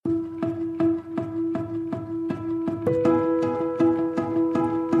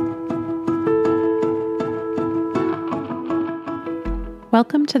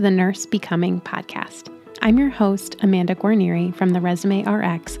Welcome to the Nurse Becoming podcast. I'm your host, Amanda Guarnieri from the Resume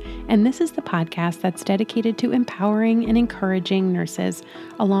RX, and this is the podcast that's dedicated to empowering and encouraging nurses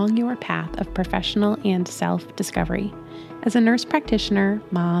along your path of professional and self-discovery. As a nurse practitioner,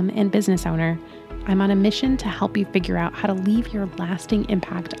 mom, and business owner, I'm on a mission to help you figure out how to leave your lasting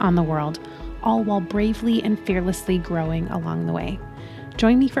impact on the world, all while bravely and fearlessly growing along the way.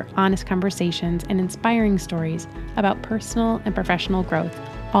 Join me for honest conversations and inspiring stories about personal and professional growth,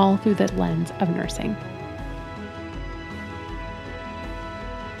 all through the lens of nursing.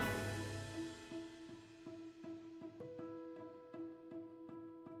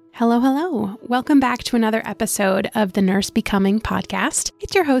 Hello. Welcome back to another episode of the Nurse Becoming podcast.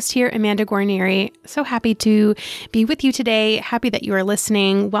 It's your host here, Amanda Guarnieri. So happy to be with you today. Happy that you are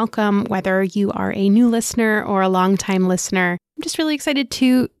listening. Welcome, whether you are a new listener or a longtime listener. I'm just really excited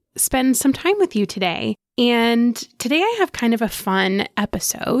to spend some time with you today. And today I have kind of a fun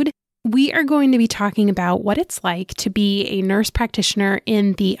episode. We are going to be talking about what it's like to be a nurse practitioner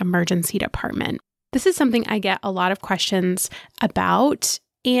in the emergency department. This is something I get a lot of questions about.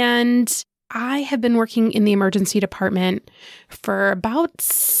 And I have been working in the emergency department for about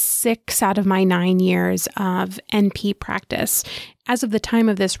 6 out of my 9 years of NP practice. As of the time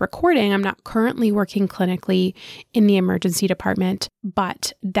of this recording, I'm not currently working clinically in the emergency department,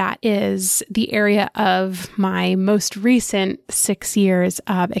 but that is the area of my most recent 6 years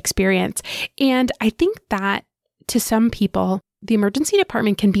of experience. And I think that to some people, the emergency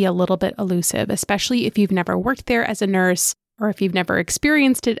department can be a little bit elusive, especially if you've never worked there as a nurse, or if you've never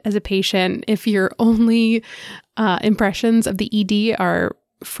experienced it as a patient. If your only impressions of the ED are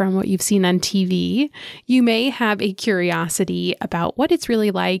from what you've seen on TV, you may have a curiosity about what it's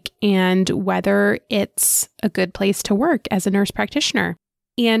really like and whether it's a good place to work as a nurse practitioner.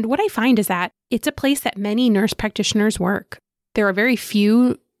 And what I find is that it's a place that many nurse practitioners work. There are very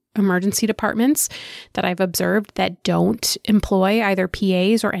few emergency departments that I've observed that don't employ either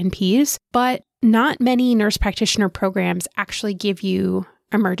PAs or NPs, but not many nurse practitioner programs actually give you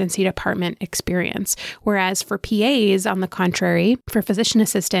emergency department experience. Whereas for PAs, on the contrary, for physician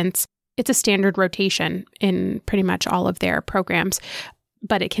assistants, it's a standard rotation in pretty much all of their programs,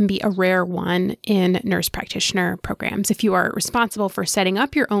 but it can be a rare one in nurse practitioner programs. If you are responsible for setting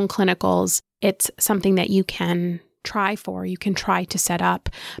up your own clinicals, it's something that you can try to set up,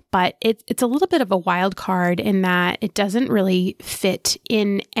 but it's a little bit of a wild card in that it doesn't really fit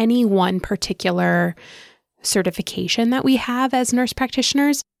in any one particular certification that we have as nurse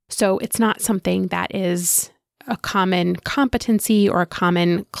practitioners. So it's not something that is a common competency or a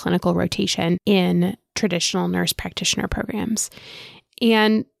common clinical rotation in traditional nurse practitioner programs.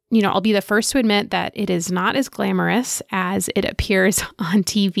 And I'll be the first to admit that it is not as glamorous as it appears on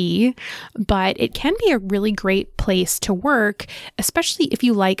TV, but it can be a really great place to work, especially if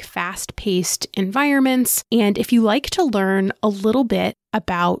you like fast-paced environments and if you like to learn a little bit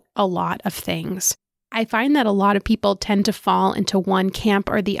about a lot of things. I find that a lot of people tend to fall into one camp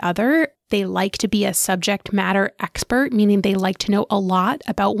or the other. They like to be a subject matter expert, meaning they like to know a lot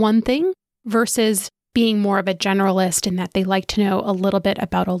about one thing, versus being more of a generalist in that they like to know a little bit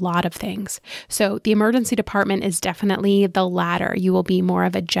about a lot of things. So the emergency department is definitely the latter. You will be more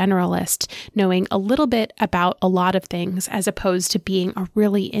of a generalist, knowing a little bit about a lot of things, as opposed to being a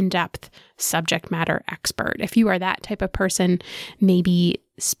really in-depth subject matter expert. If you are that type of person, maybe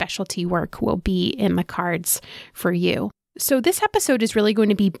specialty work will be in the cards for you. So this episode is really going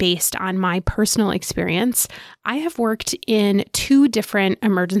to be based on my personal experience. I have worked in 2 different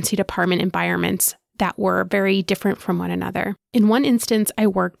emergency department environments that were very different from one another. In one instance, I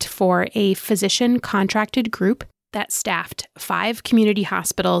worked for a physician contracted group that staffed 5 community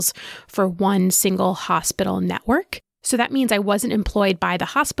hospitals for one single hospital network. So that means I wasn't employed by the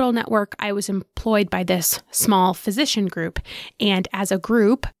hospital network. I was employed by this small physician group. And as a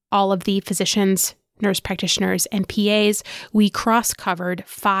group, all of the physicians, nurse practitioners, and PAs, we cross-covered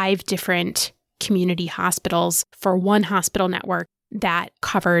 5 different community hospitals for one hospital network that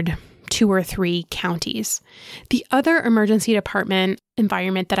covered 2 or 3 counties. The other emergency department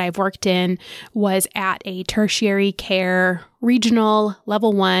environment that I've worked in was at a tertiary care regional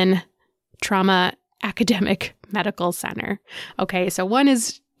level 1 trauma academic medical center. Okay, so one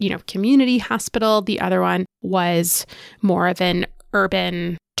is, community hospital. The other one was more of an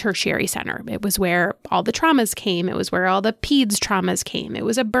urban tertiary center. It was where all the traumas came. It was where all the peds traumas came. It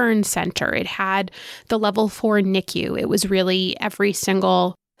was a burn center. It had the level 4 NICU. It was really every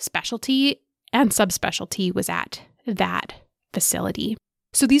single specialty and subspecialty was at that facility.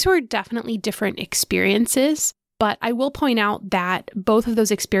 So these were definitely different experiences, but I will point out that both of those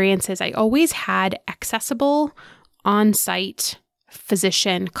experiences, I always had accessible on-site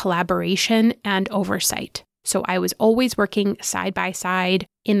physician collaboration and oversight. So I was always working side by side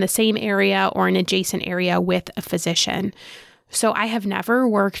in the same area or an adjacent area with a physician. So I have never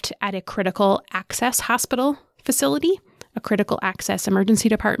worked at a critical access hospital facility, a critical access emergency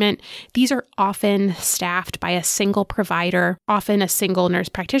department. These are often staffed by a single provider, often a single nurse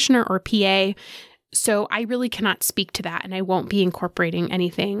practitioner or PA. So I really cannot speak to that, and I won't be incorporating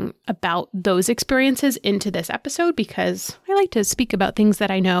anything about those experiences into this episode because I like to speak about things that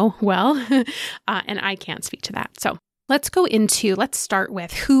I know well, and I can't speak to that. So let's start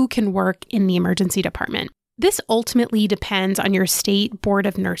with who can work in the emergency department. This ultimately depends on your state board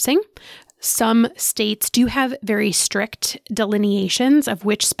of nursing. Some states do have very strict delineations of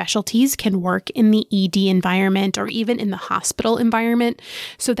which specialties can work in the ED environment or even in the hospital environment.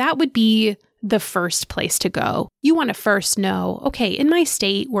 So that would be the first place to go. You want to first know, okay, in my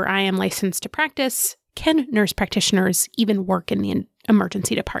state where I am licensed to practice, can nurse practitioners even work in the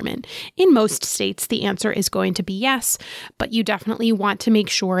emergency department? In most states, the answer is going to be yes, but you definitely want to make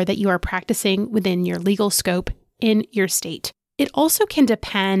sure that you are practicing within your legal scope in your state. It also can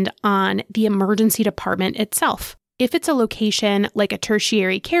depend on the emergency department itself. If it's a location like a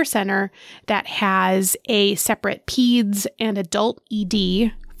tertiary care center that has a separate peds and adult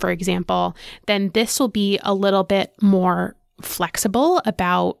ED, for example, then this will be a little bit more flexible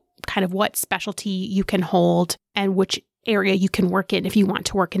about kind of what specialty you can hold and which area you can work in if you want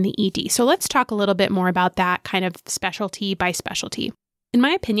to work in the ED. So let's talk a little bit more about that kind of specialty by specialty. In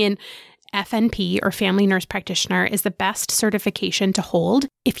my opinion, FNP or Family Nurse Practitioner is the best certification to hold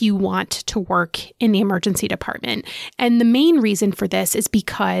if you want to work in the emergency department. And the main reason for this is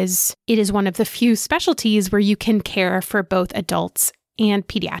because it is one of the few specialties where you can care for both adults and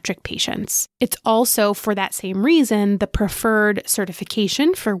pediatric patients. It's also, for that same reason, the preferred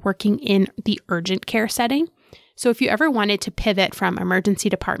certification for working in the urgent care setting. So if you ever wanted to pivot from emergency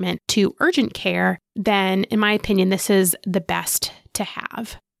department to urgent care, then in my opinion, this is the best to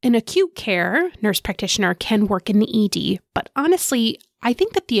have. An acute care nurse practitioner can work in the ED, but honestly, I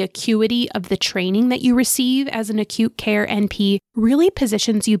think that the acuity of the training that you receive as an acute care NP really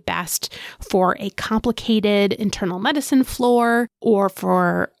positions you best for a complicated internal medicine floor or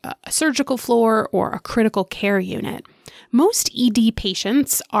for a surgical floor or a critical care unit. Most ED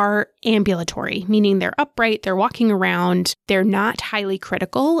patients are ambulatory, meaning they're upright, they're walking around, they're not highly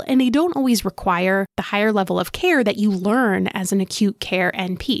critical, and they don't always require the higher level of care that you learn as an acute care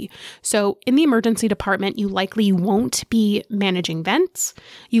NP. So in the emergency department, you likely won't be managing vents,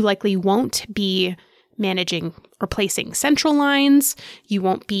 you likely won't be replacing central lines, you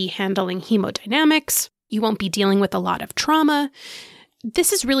won't be handling hemodynamics, you won't be dealing with a lot of trauma.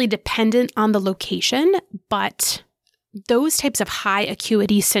 This is really dependent on the location, but those types of high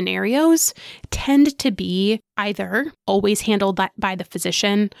acuity scenarios tend to be either always handled by the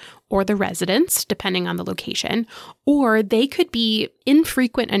physician or the residents, depending on the location, or they could be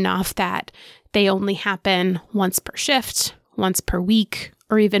infrequent enough that they only happen once per shift, once per week,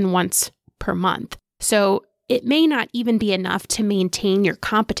 or even once per month. So it may not even be enough to maintain your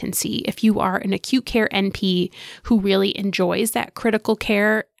competency if you are an acute care NP who really enjoys that critical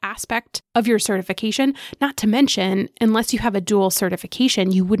care aspect of your certification. Not to mention, unless you have a dual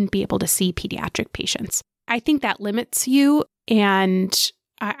certification, you wouldn't be able to see pediatric patients. I think that limits you, and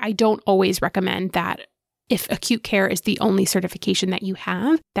I don't always recommend that if acute care is the only certification that you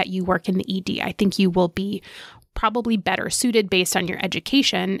have, that you work in the ED. I think you will be probably better suited based on your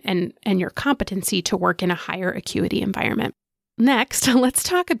education and your competency to work in a higher acuity environment. Next, let's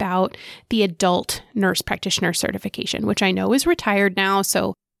talk about the adult nurse practitioner certification, which I know is retired now.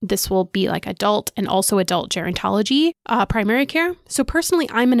 So this will be like adult and also adult gerontology, primary care. So personally,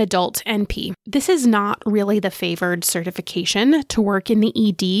 I'm an adult NP. This is not really the favored certification to work in the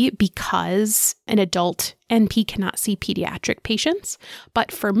ED because an adult NP cannot see pediatric patients.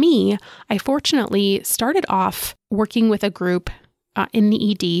 But for me, I fortunately started off working with a group in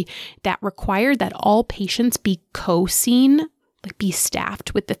the ED that required that all patients be co-seen, like be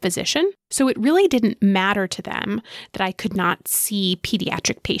staffed with the physician. So it really didn't matter to them that I could not see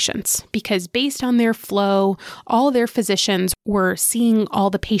pediatric patients because based on their flow, all their physicians were seeing all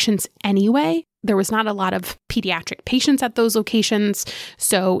the patients anyway. There was not a lot of pediatric patients at those locations,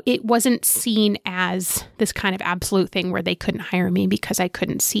 so it wasn't seen as this kind of absolute thing where they couldn't hire me because I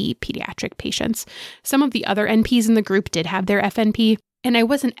couldn't see pediatric patients. Some of the other NPs in the group did have their FNP, and I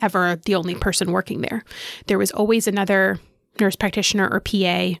wasn't ever the only person working there. There was always another nurse practitioner or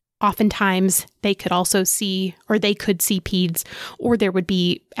PA. Oftentimes they could also see, or they could see peds, or there would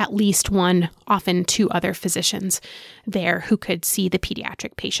be at least one, often two other physicians there who could see the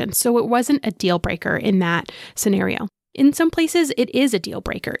pediatric patients. So it wasn't a deal breaker in that scenario. in some places, it is a deal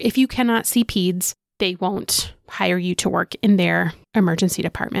breaker. If you cannot see peds, they won't hire you to work in their emergency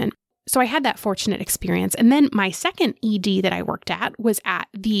department. So I had that fortunate experience. And then my second ED that I worked at was at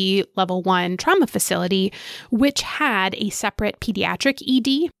the level 1 trauma facility, which had a separate pediatric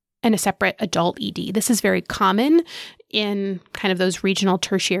ED and a separate adult ED. This is very common in kind of those regional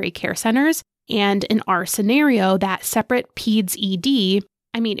tertiary care centers. And in our scenario, that separate peds ED,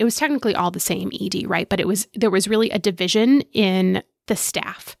 I mean, it was technically all the same ED, right? But there was really a division in the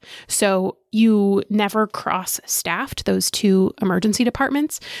staff. So you never cross-staffed those two emergency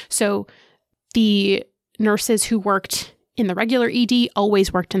departments. So the nurses who worked in the regular ED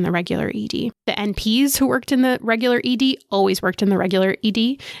always worked in the regular ED. The NPs who worked in the regular ED always worked in the regular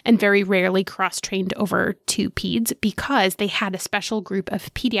ED and very rarely cross-trained over to peds because they had a special group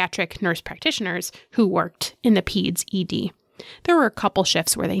of pediatric nurse practitioners who worked in the peds ED. There were a couple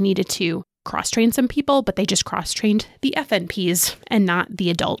shifts where they needed to cross-train some people, but they just cross-trained the FNPs and not the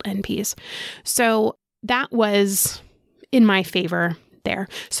adult NPs. So that was in my favor there.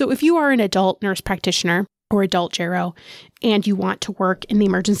 So if you are an adult nurse practitioner or adult gero and you want to work in the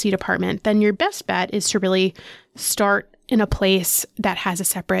emergency department, then your best bet is to really start in a place that has a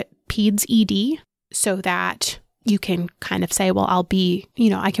separate peds ED so that you can kind of say, well, I'll be,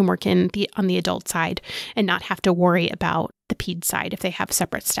 I can work on the adult side and not have to worry about the peds side if they have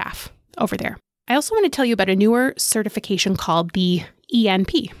separate staff over there. I also want to tell you about a newer certification called the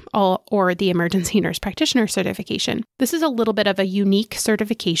ENP, or the Emergency Nurse Practitioner Certification. This is a little bit of a unique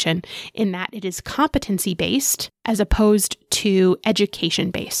certification in that it is competency-based as opposed to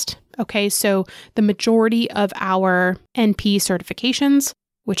education-based. Okay, so the majority of our NP certifications,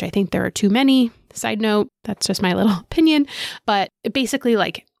 which I think there are too many, side note, that's just my little opinion, but basically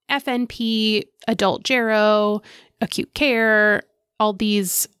like FNP, adult gero, acute care, all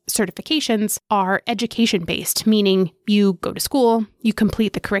these certifications are education-based, meaning you go to school, you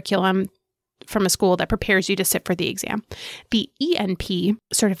complete the curriculum from a school that prepares you to sit for the exam. The ENP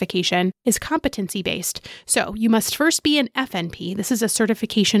certification is competency-based. So you must first be an FNP. This is a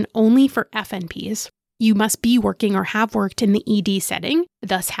certification only for FNPs. You must be working or have worked in the ED setting,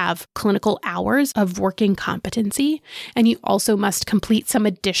 thus have clinical hours of working competency. And you also must complete some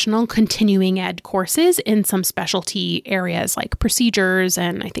additional continuing ed courses in some specialty areas like procedures,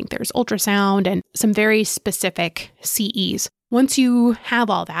 and I think there's ultrasound and some very specific CEs. Once you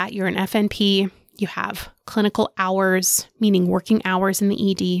have all that, you're an FNP, you have clinical hours, meaning working hours in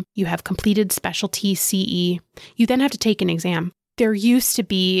the ED, you have completed specialty CE, you then have to take an exam. There used to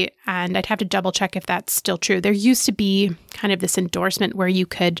be, and I'd have to double check if that's still true, there used to be kind of this endorsement where you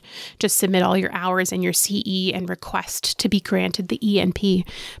could just submit all your hours and your CE and request to be granted the ENP.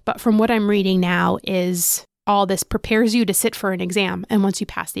 But from what I'm reading now is all this prepares you to sit for an exam. And once you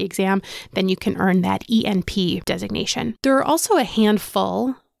pass the exam, then you can earn that ENP designation. There are also a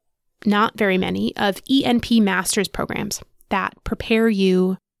handful, not very many, of ENP master's programs that prepare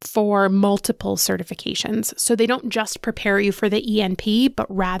you for multiple certifications. So they don't just prepare you for the ENP, but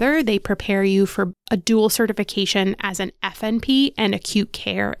rather they prepare you for a dual certification as an FNP and acute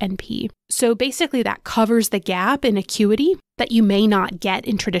care NP. So basically that covers the gap in acuity that you may not get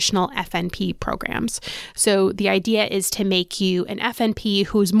in traditional FNP programs. So the idea is to make you an FNP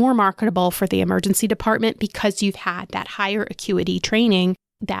who's more marketable for the emergency department because you've had that higher acuity training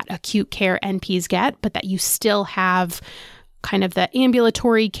that acute care NPs get, but that you still have kind of the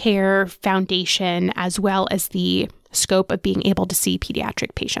ambulatory care foundation as well as the scope of being able to see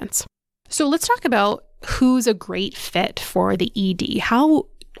pediatric patients. So let's talk about who's a great fit for the ED. How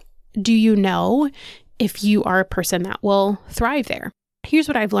do you know if you are a person that will thrive there? Here's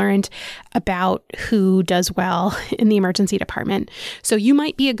what I've learned about who does well in the emergency department. So you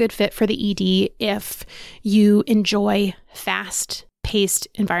might be a good fit for the ED if you enjoy fast-paced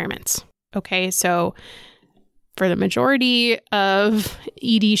environments. Okay, so for the majority of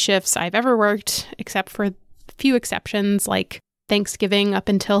ED shifts I've ever worked, except for a few exceptions like Thanksgiving up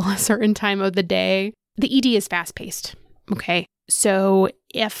until a certain time of the day, the ED is fast-paced, okay? So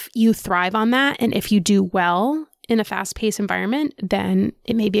if you thrive on that and if you do well in a fast-paced environment, then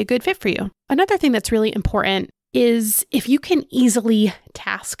it may be a good fit for you. Another thing that's really important is if you can easily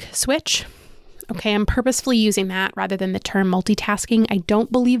task switch. Okay, I'm purposefully using that rather than the term multitasking. I don't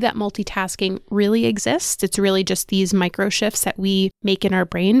believe that multitasking really exists. It's really just these micro shifts that we make in our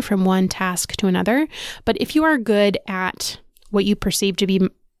brain from one task to another. But if you are good at what you perceive to be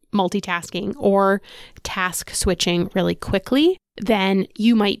multitasking or task switching really quickly, then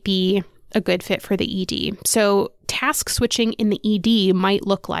you might be a good fit for the ED. So task switching in the ED might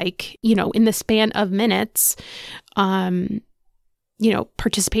look like, in the span of minutes,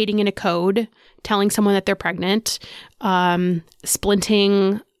 participating in a code, telling someone that they're pregnant,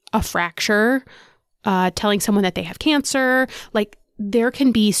 splinting a fracture, telling someone that they have cancer. Like, there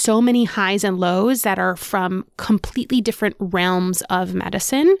can be so many highs and lows that are from completely different realms of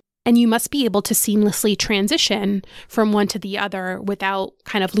medicine. And you must be able to seamlessly transition from one to the other without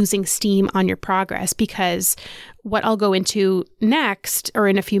kind of losing steam on your progress. Because what I'll go into next, or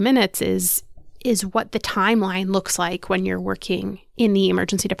in a few minutes, is what the timeline looks like when you're working in the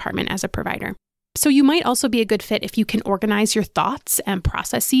emergency department as a provider. So you might also be a good fit if you can organize your thoughts and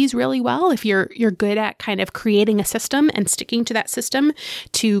processes really well. If you're good at kind of creating a system and sticking to that system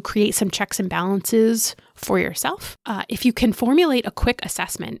to create some checks and balances for yourself. If you can formulate a quick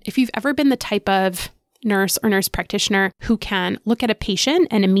assessment. If you've ever been the type of nurse or nurse practitioner who can look at a patient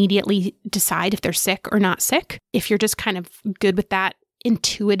and immediately decide if they're sick or not sick, if you're just kind of good with that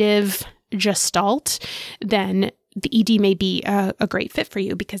intuitive gestalt, then the ED may be a great fit for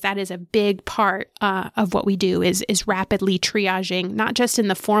you, because that is a big part of what we do is rapidly triaging, not just in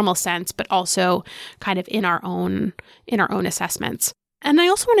the formal sense, but also kind of in our own assessments. And I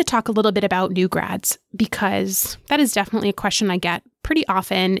also want to talk a little bit about new grads, because that is definitely a question I get pretty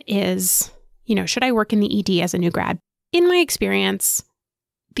often is, should I work in the ED as a new grad? In my experience,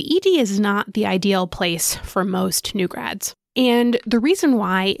 the ED is not the ideal place for most new grads. And the reason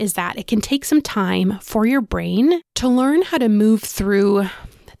why is that it can take some time for your brain to learn how to move through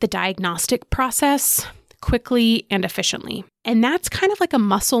the diagnostic process quickly and efficiently. And that's kind of like a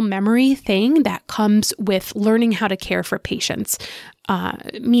muscle memory thing that comes with learning how to care for patients,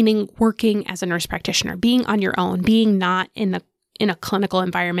 meaning working as a nurse practitioner, being on your own, being not in a clinical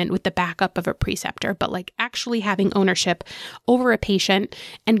environment with the backup of a preceptor, but like actually having ownership over a patient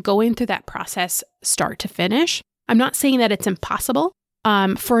and going through that process start to finish. I'm not saying that it's impossible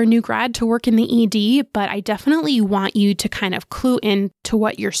for a new grad to work in the ED, but I definitely want you to kind of clue in to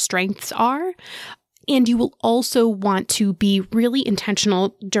what your strengths are. And you will also want to be really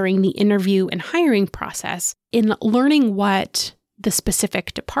intentional during the interview and hiring process in learning what the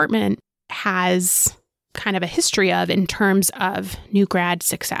specific department has kind of a history of in terms of new grad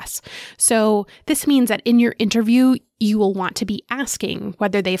success. So this means that in your interview, you will want to be asking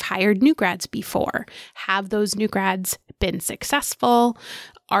whether they've hired new grads before. Have those new grads been successful?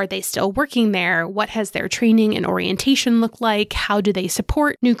 Are they still working there? What has their training and orientation look like? How do they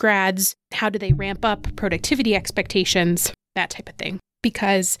support new grads? How do they ramp up productivity expectations? That type of thing.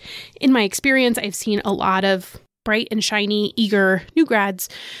 Because in my experience, I've seen a lot of bright and shiny, eager new grads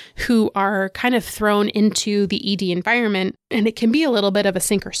who are kind of thrown into the ED environment, and it can be a little bit of a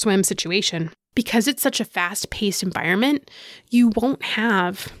sink or swim situation. Because it's such a fast-paced environment, you won't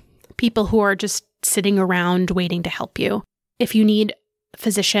have people who are just sitting around waiting to help you. If you need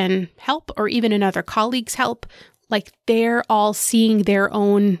physician help or even another colleague's help, like they're all seeing their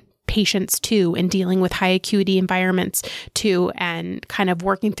own patients too and dealing with high acuity environments too and kind of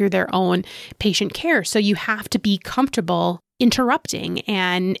working through their own patient care. So you have to be comfortable interrupting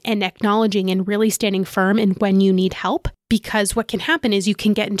and acknowledging and really standing firm in when you need help, because what can happen is you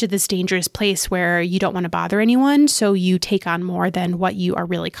can get into this dangerous place where you don't want to bother anyone, so you take on more than what you are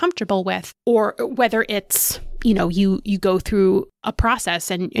really comfortable with, or whether it's you go through a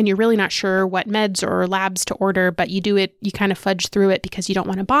process and you're really not sure what meds or labs to order, but you kind of fudge through it because you don't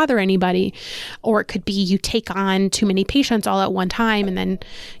want to bother anybody. Or it could be you take on too many patients all at one time and then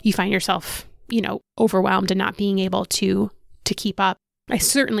you find yourself, overwhelmed and not being able to keep up. I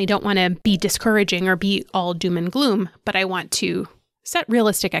certainly don't want to be discouraging or be all doom and gloom, but I want to set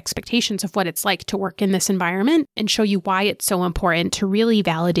realistic expectations of what it's like to work in this environment and show you why it's so important to really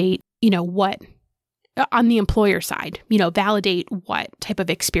validate, what on the employer side, validate what type of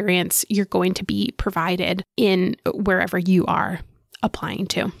experience you're going to be provided in wherever you are applying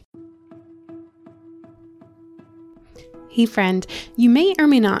to. Hey friend, you may or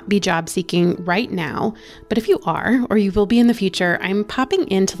may not be job seeking right now, but if you are, or you will be in the future, I'm popping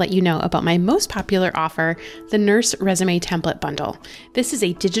in to let you know about my most popular offer, the Nurse Resume Template Bundle. This is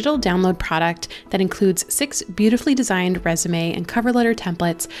a digital download product that includes 6 beautifully designed resume and cover letter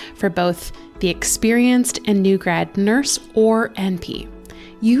templates for both the experienced and new grad nurse or NP.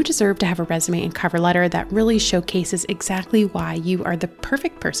 You deserve to have a resume and cover letter that really showcases exactly why you are the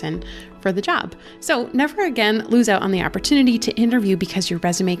perfect person for the job. So never again lose out on the opportunity to interview because your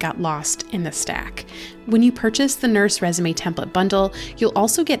resume got lost in the stack. When you purchase the Nurse Resume Template Bundle, you'll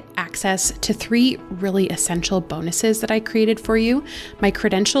also get access to 3 really essential bonuses that I created for you: my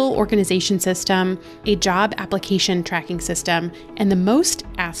credential organization system, a job application tracking system, and the most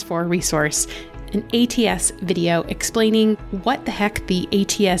asked for resource, an ATS video explaining what the heck the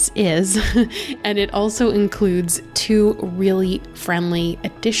ATS is. And it also includes 2 really friendly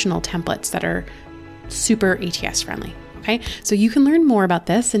additional templates that are super ATS friendly. Okay, so you can learn more about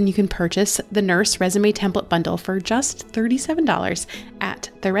this and you can purchase the Nurse Resume Template Bundle for just $37 at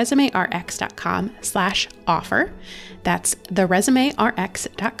theresumérx.com/offer. That's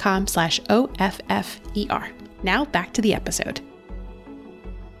theresumérx.com/OFFER. Now back to the episode.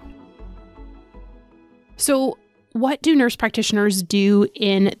 So what do nurse practitioners do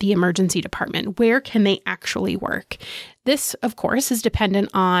in the emergency department? Where can they actually work? This, of course, is dependent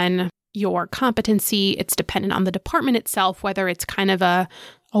on your competency. It's dependent on the department itself, whether it's kind of a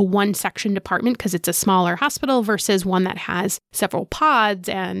one-section department because it's a smaller hospital versus one that has several pods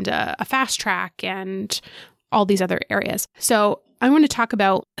and a fast track and all these other areas. So I want to talk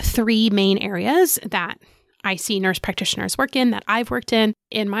about 3 main areas that I see nurse practitioners work in, that I've worked in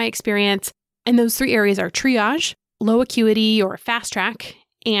my experience. And those 3 areas are triage, low acuity or fast track,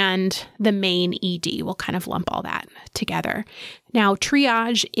 and the main ED. We'll kind of lump all that together. Now,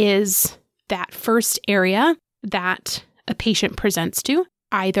 triage is that first area that a patient presents to,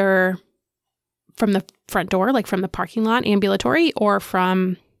 either from the front door, like from the parking lot ambulatory, or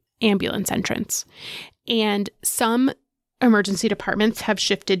from ambulance entrance. And some emergency departments have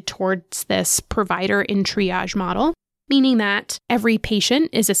shifted towards this provider in triage model, meaning that every patient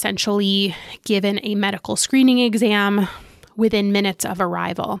is essentially given a medical screening exam within minutes of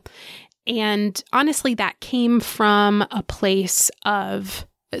arrival. And honestly, that came from a place of,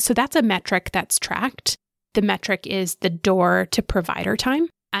 so that's a metric that's tracked. The metric is the door to provider time.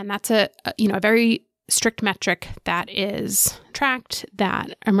 And that's a very strict metric that is tracked,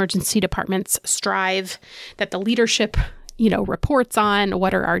 that emergency departments strive, that the leadership, reports on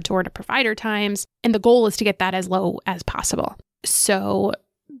what are our door to provider times. And the goal is to get that as low as possible. So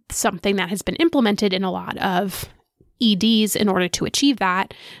something that has been implemented in a lot of EDs in order to achieve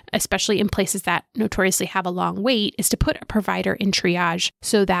that, especially in places that notoriously have a long wait, is to put a provider in triage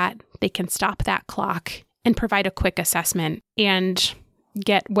so that they can stop that clock and provide a quick assessment and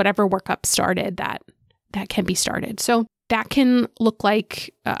get whatever workup started that can be started. So that can look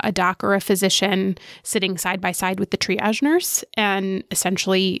like a doc or a physician sitting side by side with the triage nurse and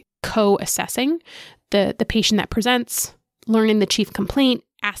essentially co-assessing the patient that presents, learning the chief complaint,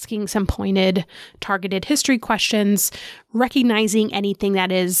 asking some pointed, targeted history questions, recognizing anything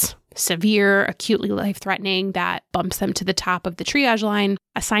that is severe, acutely life-threatening that bumps them to the top of the triage line,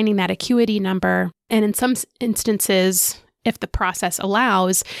 assigning that acuity number. And in some instances, if the process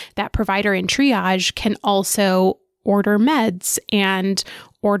allows, that provider in triage can also order meds and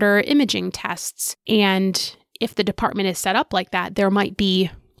order imaging tests. And if the department is set up like that, there might be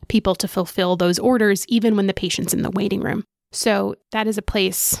people to fulfill those orders even when the patient's in the waiting room. So that is a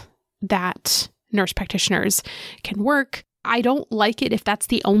place that nurse practitioners can work. I don't like it if that's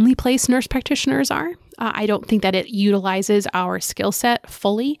the only place nurse practitioners are. I don't think that it utilizes our skill set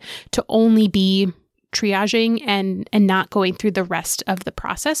fully to only be triaging and not going through the rest of the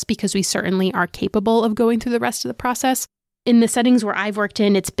process, because we certainly are capable of going through the rest of the process. In the settings where I've worked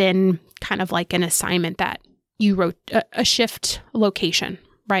in, it's been kind of like an assignment that you wrote a shift location,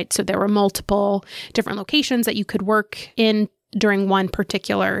 right? So there were multiple different locations that you could work in during one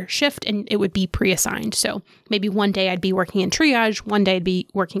particular shift, and it would be pre-assigned. So maybe one day I'd be working in triage, one day I'd be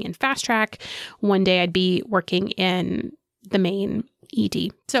working in fast track, one day I'd be working in the main ED.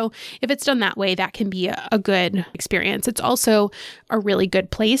 So if it's done that way, that can be a good experience. It's also a really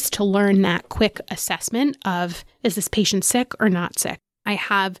good place to learn that quick assessment of, is this patient sick or not sick? I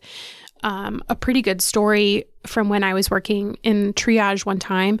have a pretty good story from when I was working in triage one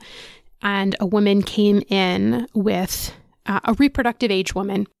time, and a woman came in with a reproductive age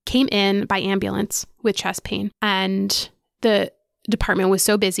woman came in by ambulance with chest pain, and the department was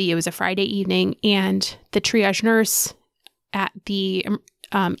so busy. It was a Friday evening, and the triage nurse at the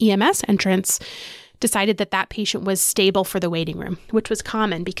EMS entrance decided that that patient was stable for the waiting room, which was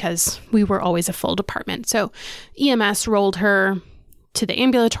common because we were always a full department. So EMS rolled her to the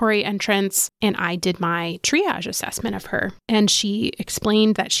ambulatory entrance, and I did my triage assessment of her. And she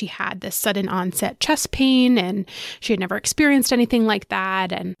explained that she had this sudden onset chest pain and she had never experienced anything like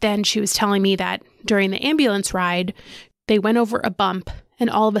that. And then she was telling me that during the ambulance ride, they went over a bump and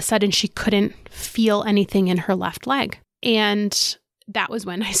all of a sudden she couldn't feel anything in her left leg. And that was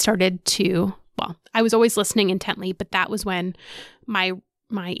when I started to, I was always listening intently, but that was when my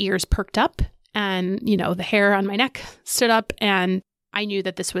ears perked up and, the hair on my neck stood up, and I knew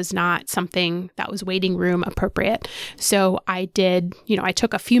that this was not something that was waiting room appropriate. So I did, I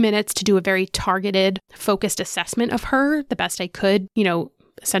took a few minutes to do a very targeted, focused assessment of her the best I could,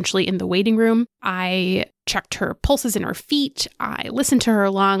 essentially in the waiting room. I checked her pulses in her feet. I listened to her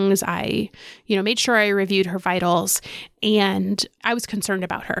lungs. I, made sure I reviewed her vitals, and I was concerned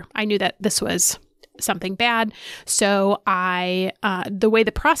about her. I knew that this was something bad. So the way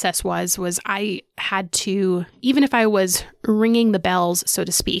the process was I had to, even if I was ringing the bells, so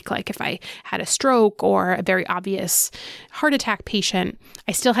to speak, like if I had a stroke or a very obvious heart attack patient,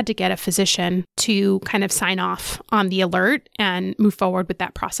 I still had to get a physician to kind of sign off on the alert and move forward with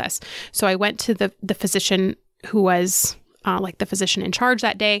that process. So I went to the physician who was the physician in charge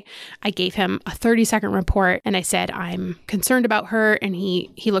that day. I gave him a 30-second report and I said, I'm concerned about her. And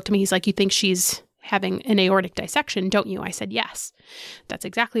he looked at me, he's like, you think she's having an aortic dissection, don't you? I said, yes, that's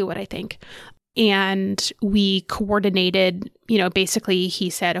exactly what I think. And we coordinated, basically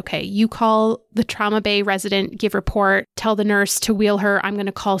he said, okay, you call the trauma bay resident, give report, tell the nurse to wheel her. I'm going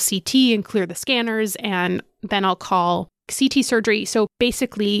to call CT and clear the scanners, and then I'll call CT surgery. So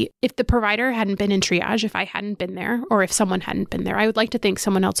basically, if the provider hadn't been in triage, if I hadn't been there, or if someone hadn't been there, I would like to think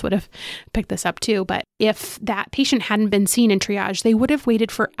someone else would have picked this up too. But if that patient hadn't been seen in triage, they would have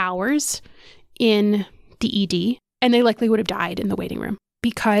waited for hours in the ED, and they likely would have died in the waiting room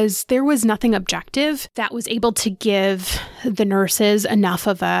because there was nothing objective that was able to give the nurses enough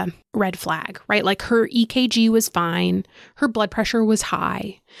of a red flag, right? Like her EKG was fine, her blood pressure was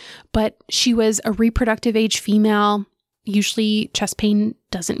high, but she was a reproductive age female. Usually chest pain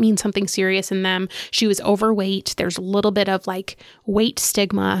doesn't mean something serious in them. She was overweight. There's a little bit of weight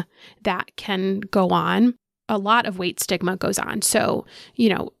stigma that can go on. A lot of weight stigma goes on. So,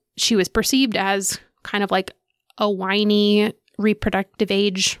 she was perceived as kind of like a whiny, reproductive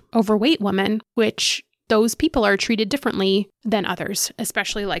age, overweight woman, which those people are treated differently than others,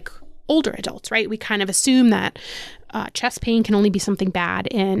 especially like older adults, right? We kind of assume that chest pain can only be something bad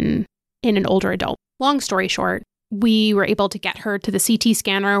in an older adult. Long story short, we were able to get her to the CT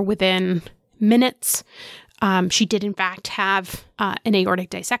scanner within minutes. She did, in fact, have an aortic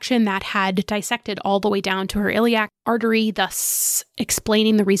dissection that had dissected all the way down to her iliac artery, thus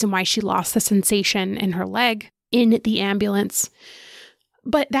explaining the reason why she lost the sensation in her leg in the ambulance.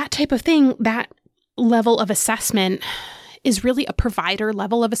 But that type of thing, that level of assessment is really a provider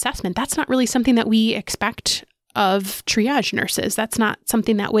level of assessment. That's not really something that we expect of triage nurses. That's not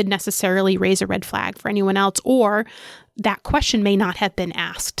something that would necessarily raise a red flag for anyone else, or that question may not have been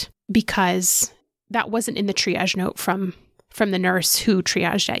asked because that wasn't in the triage note from the nurse who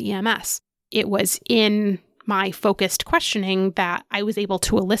triaged at EMS. It was in my focused questioning that I was able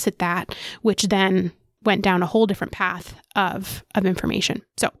to elicit that, which then went down a whole different path of information.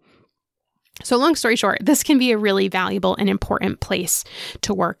 So long story short, this can be a really valuable and important place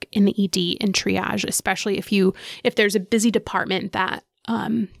to work in the ED and triage, especially if there's a busy department that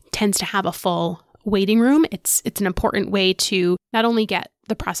tends to have a full waiting room. It's an important way to not only get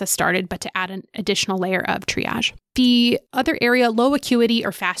the process started, but to add an additional layer of triage. The other area, low acuity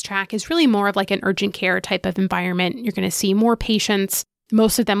or fast track, is really more of like an urgent care type of environment. You're going to see more patients.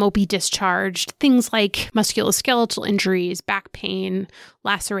 Most of them will be discharged. Things like musculoskeletal injuries, back pain,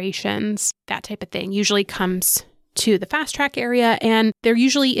 lacerations, that type of thing usually comes to the fast track area. And there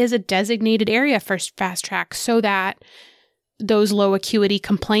usually is a designated area for fast track so that those low acuity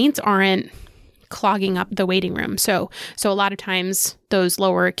complaints aren't clogging up the waiting room. So a lot of times those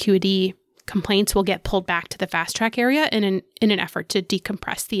lower acuity complaints will get pulled back to the fast track area in an effort to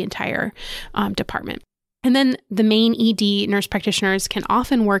decompress the entire department. And then the main ED, nurse practitioners can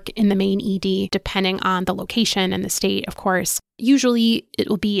often work in the main ED depending on the location and the state, of course. Usually it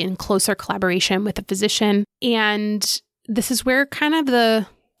will be in closer collaboration with a physician. And this is where kind of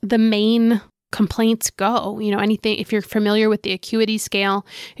the main complaints go. Anything, if you're familiar with the acuity scale,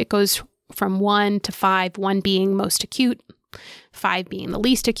 it goes from 1 to 5, 1 being most acute, 5 being the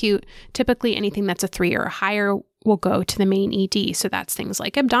least acute. Typically anything that's a 3 or higher will go to the main ED. So that's things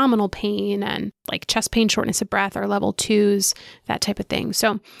like abdominal pain and like chest pain, shortness of breath are level 2s, that type of thing.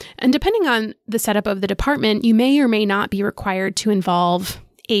 So, and depending on the setup of the department, you may or may not be required to involve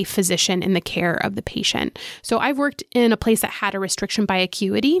a physician in the care of the patient. So I've worked in a place that had a restriction by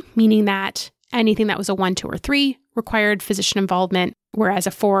acuity, meaning that anything that was a 1, 2, or 3 required physician involvement, whereas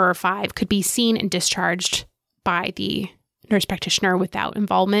a 4 or 5 could be seen and discharged by the nurse practitioner without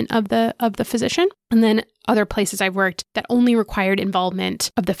involvement of the physician. And then other places I've worked that only required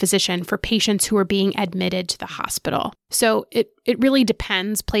involvement of the physician for patients who are being admitted to the hospital. So it really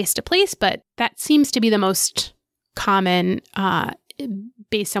depends place to place, but that seems to be the most common,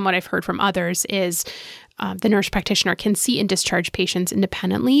 based on what I've heard from others, is the nurse practitioner can see and discharge patients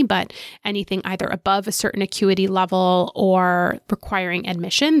independently, but anything either above a certain acuity level or requiring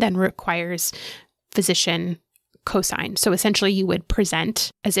admission then requires physician cosign. So essentially you would present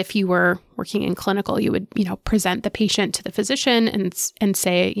as if you were working in clinical. You would, present the patient to the physician and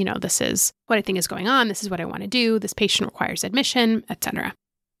say, this is what I think is going on. This is what I want to do. This patient requires admission, etc.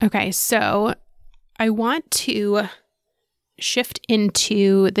 Okay, so I want to shift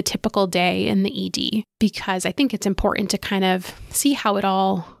into the typical day in the ED because I think it's important to kind of see how it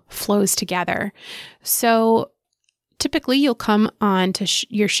all flows together. So typically you'll come on to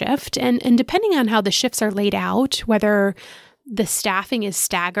your shift and depending on how the shifts are laid out, whether the staffing is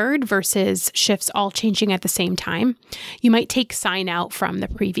staggered versus shifts all changing at the same time, you might take sign out from the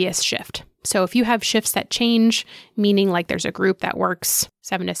previous shift. So if you have shifts that change, meaning like there's a group that works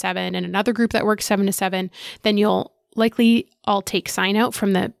 7 to 7 and another group that works 7 to 7, then you'll likely all take sign out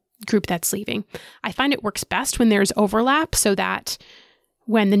from the group that's leaving. I find it works best when there's overlap so that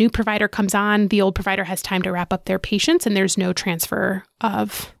when the new provider comes on, the old provider has time to wrap up their patients and there's no transfer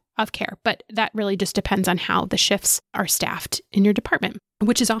of care. But that really just depends on how the shifts are staffed in your department,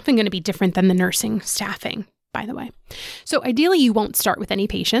 which is often going to be different than the nursing staffing, by the way. So ideally, you won't start with any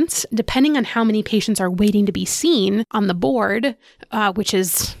patients. Depending on how many patients are waiting to be seen on the board, which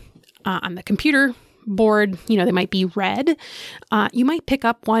is on the computer board, they might be red. You might pick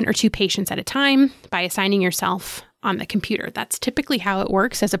up 1 or 2 patients at a time by assigning yourself on the computer. That's typically how it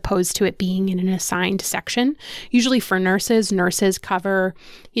works as opposed to it being in an assigned section. Usually for nurses cover,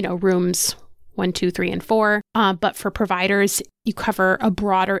 rooms 1, 2, 3, and 4. But for providers, you cover a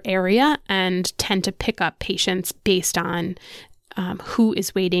broader area and tend to pick up patients based on who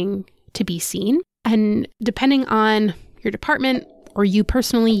is waiting to be seen. And depending on your department or you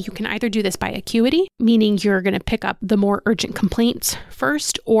personally, you can either do this by acuity, meaning you're going to pick up the more urgent complaints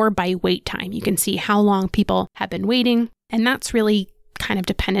first, or by wait time. You can see how long people have been waiting. And that's really kind of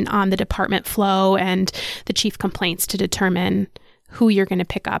dependent on the department flow and the chief complaints to determine who you're going to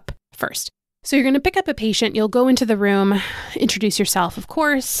pick up first. So you're going to pick up a patient, you'll go into the room, introduce yourself, of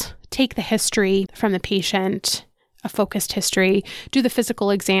course, take the history from the patient, a focused history, do the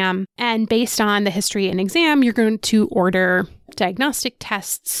physical exam, and based on the history and exam, you're going to order diagnostic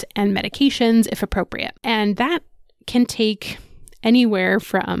tests and medications if appropriate. And that can take anywhere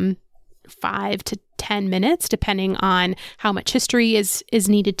from 5 to 10 minutes, depending on how much history is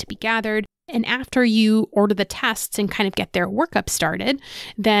needed to be gathered. And after you order the tests and kind of get their workup started,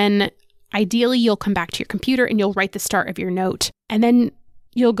 then ideally you'll come back to your computer and you'll write the start of your note. And then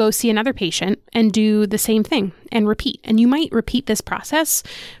you'll go see another patient and do the same thing and repeat. And you might repeat this process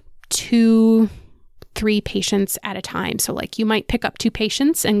 2, 3 patients at a time. So like you might pick up 2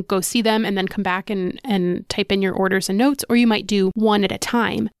 patients and go see them and then come back and type in your orders and notes, or you might do 1 at a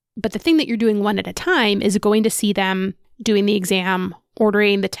time. But the thing that you're doing 1 at a time is going to see them doing the exam,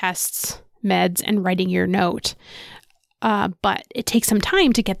 ordering the tests, meds, and writing your note. But it takes some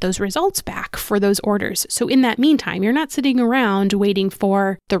time to get those results back for those orders. So in that meantime, you're not sitting around waiting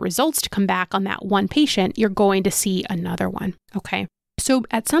for the results to come back on that one patient. You're going to see another one. Okay. So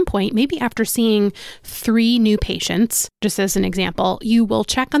at some point, maybe after seeing 3 new patients, just as an example, you will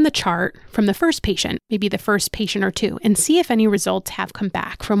check on the chart from the first patient, maybe the first patient or 2, and see if any results have come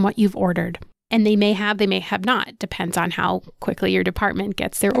back from what you've ordered. And they may have not. Depends on how quickly your department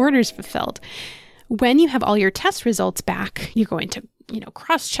gets their orders fulfilled. When you have all your test results back, you're going to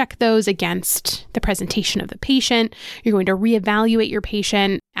cross-check those against the presentation of the patient. You're going to reevaluate your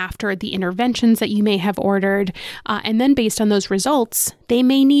patient after the interventions that you may have ordered. And then based on those results, they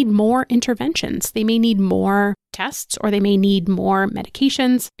may need more interventions. They may need more tests, or they may need more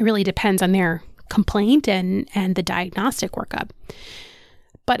medications. It really depends on their complaint and the diagnostic workup.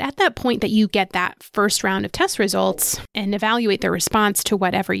 But at that point that you get that first round of test results and evaluate their response to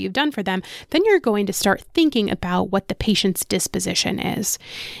whatever you've done for them, then you're going to start thinking about what the patient's disposition is,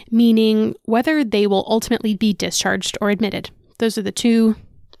 meaning whether they will ultimately be discharged or admitted. Those are the 2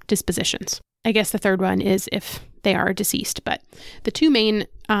 dispositions. I guess the third one is if they are deceased, but the 2 main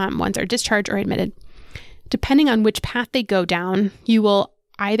ones are discharged or admitted. Depending on which path they go down, you will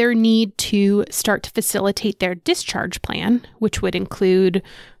either need to start to facilitate their discharge plan, which would include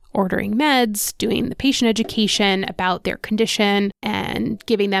ordering meds, doing the patient education about their condition, and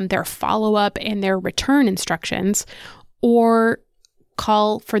giving them their follow-up and their return instructions, or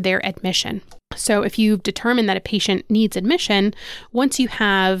call for their admission. So if you've determined that a patient needs admission, once you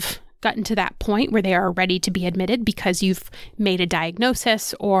have gotten to that point where they are ready to be admitted because you've made a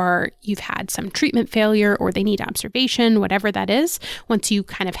diagnosis or you've had some treatment failure or they need observation, whatever that is, once you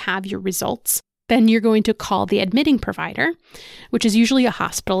kind of have your results, then you're going to call the admitting provider, which is usually a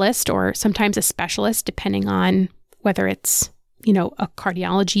hospitalist or sometimes a specialist, depending on whether it's a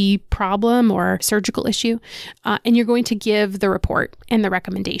cardiology problem or surgical issue, and you're going to give the report and the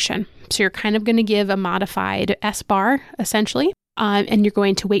recommendation. So you're kind of going to give a modified SBAR, essentially, and you're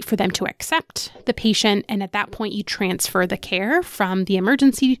going to wait for them to accept the patient. And at that point, you transfer the care from the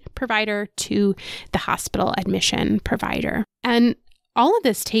emergency provider to the hospital admission provider. And all of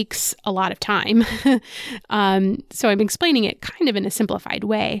this takes a lot of time. So I'm explaining it kind of in a simplified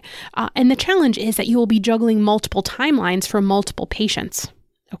way. And the challenge is that you will be juggling multiple timelines for multiple patients.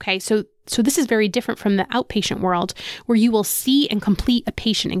 Okay, so this is very different from the outpatient world where you will see and complete a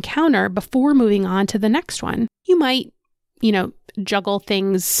patient encounter before moving on to the next one. You might, juggle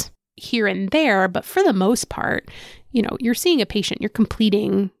things here and there, but for the most part, you're seeing a patient,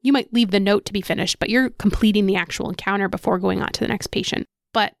 you might leave the note to be finished, but you're completing the actual encounter before going on to the next patient.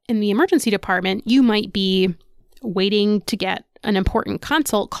 But in the emergency department, you might be waiting to get an important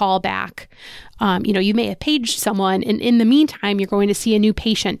consult call back. You may have paged someone, and in the meantime, you're going to see a new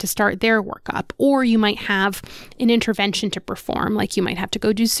patient to start their workup, or you might have an intervention to perform, like you might have to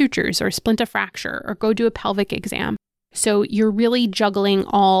go do sutures or splint a fracture or go do a pelvic exam. So you're really juggling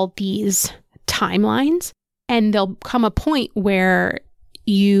all these timelines, and there'll come a point where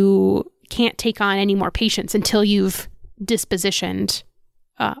you can't take on any more patients until you've dispositioned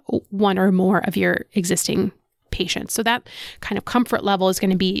one or more of your existing patients. So that kind of comfort level is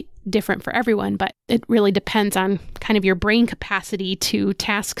going to be different for everyone, but it really depends on kind of your brain capacity to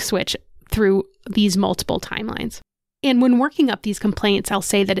task switch through these multiple timelines. And when working up these complaints, I'll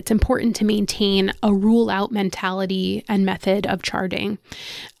say that it's important to maintain a rule-out mentality and method of charting.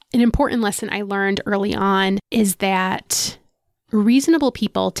 An important lesson I learned early on is that reasonable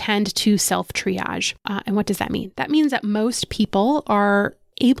people tend to self-triage. And what does that mean? That means that most people are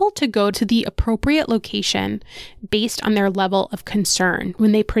able to go to the appropriate location based on their level of concern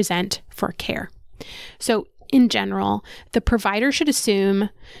when they present for care. So in general, the provider should assume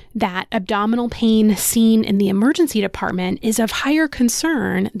that abdominal pain seen in the emergency department is of higher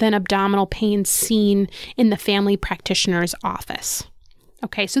concern than abdominal pain seen in the family practitioner's office.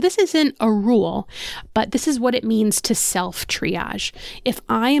 Okay, so this isn't a rule, but this is what it means to self-triage. If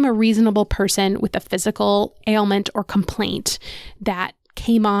I am a reasonable person with a physical ailment or complaint that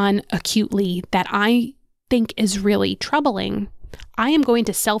came on acutely that I think is really troubling, I am going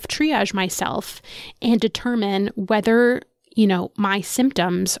to self-triage myself and determine whether, my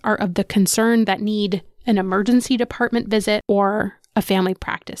symptoms are of the concern that need an emergency department visit or a family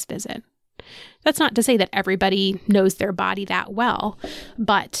practice visit. That's not to say that everybody knows their body that well,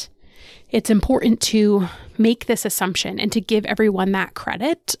 but it's important to make this assumption and to give everyone that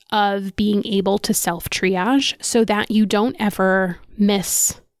credit of being able to self-triage so that you don't ever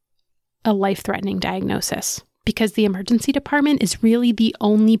miss a life-threatening diagnosis. Because the emergency department is really the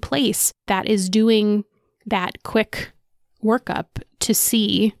only place that is doing that quick workup to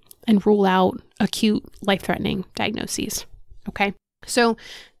see and rule out acute life-threatening diagnoses. Okay, so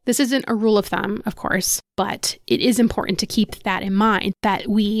this isn't a rule of thumb, of course, but it is important to keep that in mind, that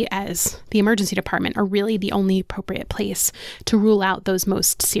we as the emergency department are really the only appropriate place to rule out those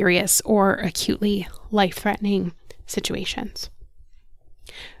most serious or acutely life-threatening situations.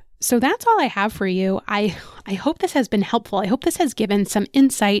 So that's all I have for you. I hope this has been helpful. I hope this has given some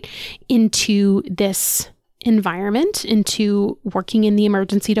insight into this environment, into working in the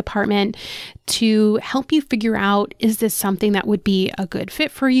emergency department, to help you figure out, is this something that would be a good fit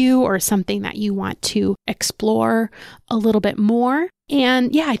for you or something that you want to explore a little bit more?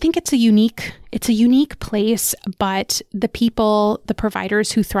 And yeah, I think it's a unique place, but the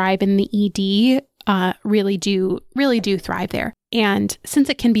providers who thrive in the ED really do thrive there. And since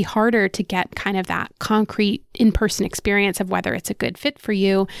it can be harder to get kind of that concrete in-person experience of whether it's a good fit for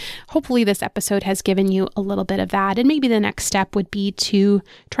you, hopefully this episode has given you a little bit of that. And maybe the next step would be to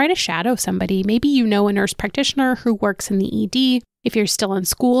try to shadow somebody. Maybe you know a nurse practitioner who works in the ED. If you're still in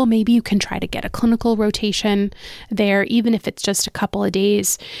school, maybe you can try to get a clinical rotation there, even if it's just a couple of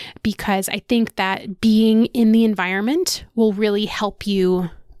days, because I think that being in the environment will really help you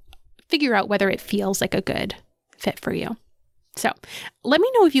figure out whether it feels like a good fit for you. So let me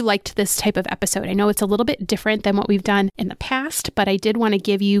know if you liked this type of episode. I know it's a little bit different than what we've done in the past, but I did want to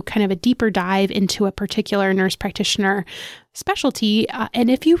give you kind of a deeper dive into a particular nurse practitioner specialty. And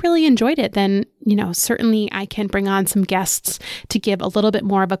if you really enjoyed it, then, certainly I can bring on some guests to give a little bit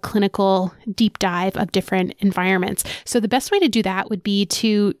more of a clinical deep dive of different environments. So the best way to do that would be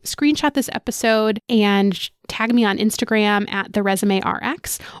to screenshot this episode and tag me on Instagram at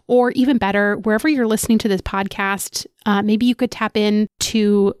TheResumeRx, or even better, wherever you're listening to this podcast, maybe you could tap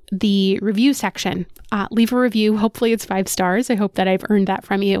into the review section. Leave a review. Hopefully it's 5 stars. I hope that I've earned that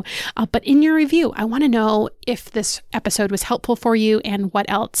from you. But in your review, I want to know if this episode was helpful for you and what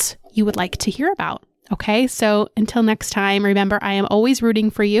else you would like to hear about. Okay, so until next time, remember, I am always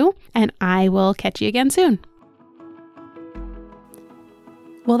rooting for you, and I will catch you again soon.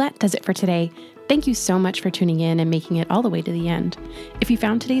 Well, that does it for today. Thank you so much for tuning in and making it all the way to the end. If you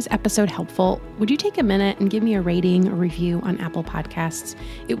found today's episode helpful, would you take a minute and give me a rating or review on Apple Podcasts?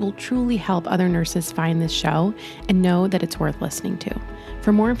 It will truly help other nurses find this show and know that it's worth listening to.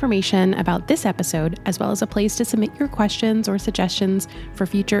 For more information about this episode, as well as a place to submit your questions or suggestions for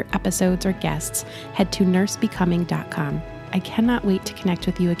future episodes or guests, head to nursebecoming.com. I cannot wait to connect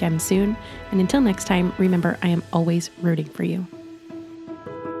with you again soon. And until next time, remember, I am always rooting for you.